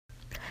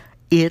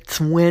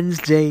It's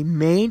Wednesday,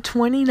 May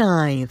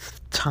 29th,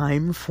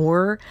 time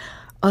for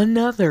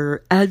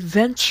another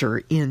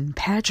adventure in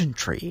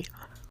pageantry.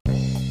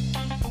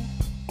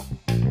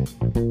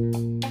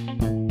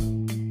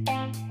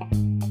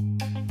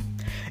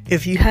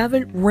 If you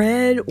haven't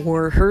read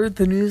or heard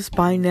the news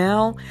by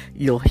now,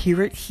 you'll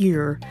hear it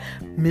here.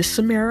 Miss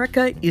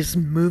America is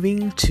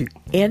moving to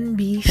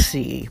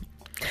NBC,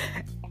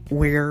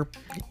 where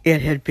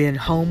it had been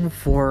home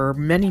for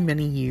many,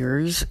 many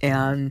years,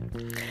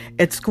 and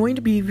it's going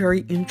to be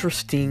very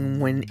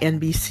interesting when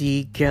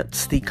NBC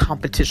gets the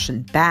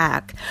competition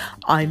back.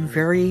 I'm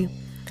very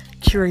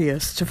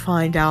curious to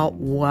find out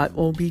what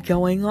will be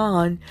going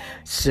on.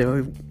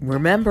 So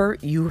remember,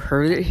 you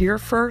heard it here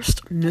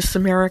first, Miss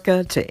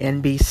America to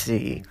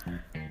NBC.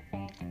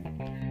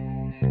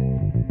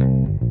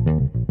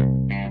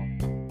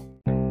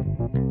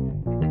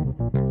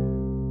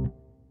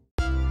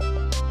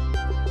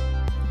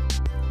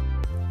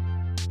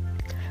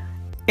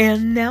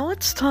 And now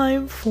it's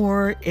time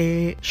for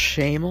a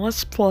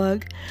shameless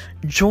plug.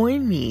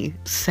 Join me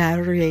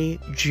Saturday,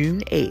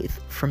 June 8th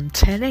from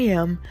 10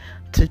 a.m.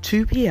 to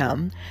 2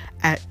 p.m.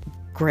 at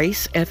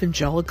Grace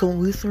Evangelical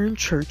Lutheran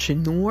Church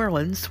in New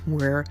Orleans,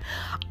 where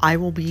I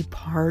will be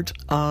part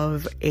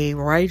of a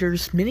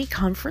writers' mini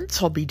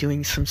conference. I'll be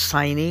doing some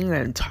signing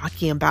and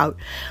talking about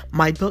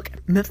my book,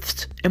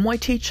 Myths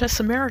NYTHS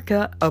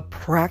America, A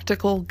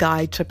Practical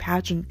Guide to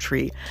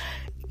Pageantry.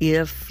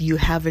 If you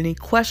have any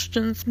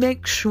questions,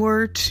 make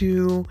sure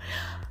to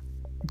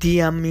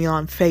DM me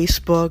on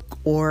Facebook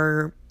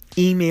or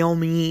email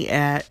me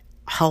at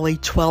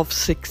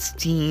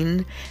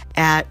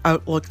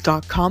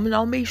holly1216@outlook.com, and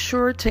I'll make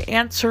sure to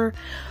answer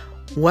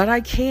what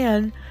I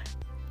can.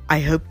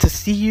 I hope to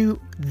see you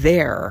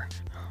there.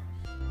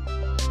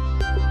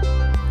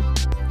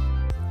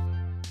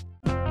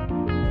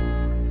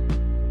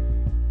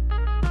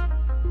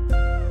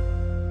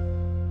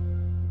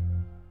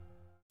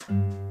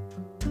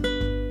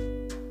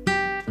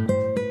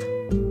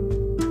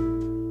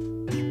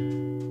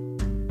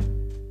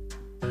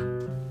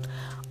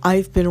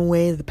 I've been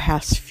away the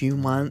past few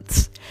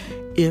months.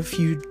 If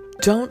you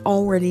don't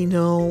already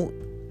know,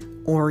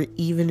 or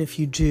even if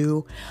you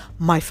do,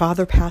 my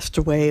father passed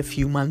away a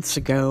few months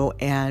ago,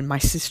 and my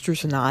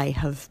sisters and I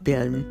have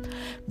been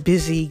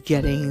busy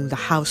getting the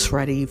house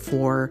ready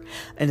for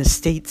an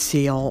estate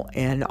sale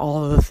and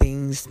all of the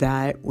things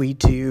that we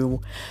do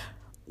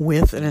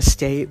with an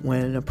estate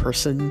when a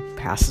person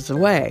passes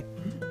away.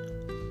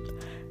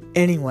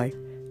 Anyway,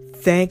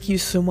 thank you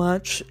so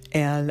much,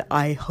 and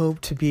I hope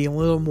to be a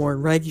little more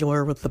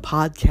regular with the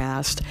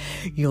podcast.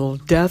 You'll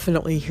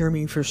definitely hear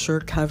me for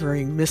sure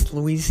covering Miss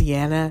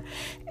Louisiana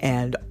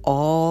and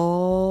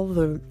all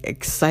the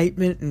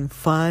excitement and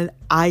fun.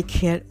 I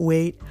can't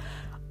wait.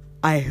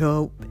 I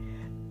hope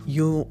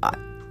to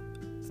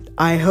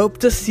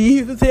see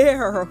you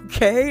there,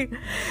 okay?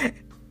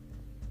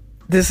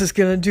 This is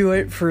going to do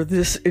it for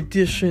this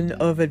edition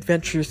of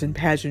Adventures in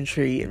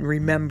Pageantry. And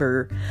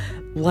remember,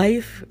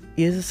 life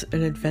is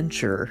an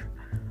adventure.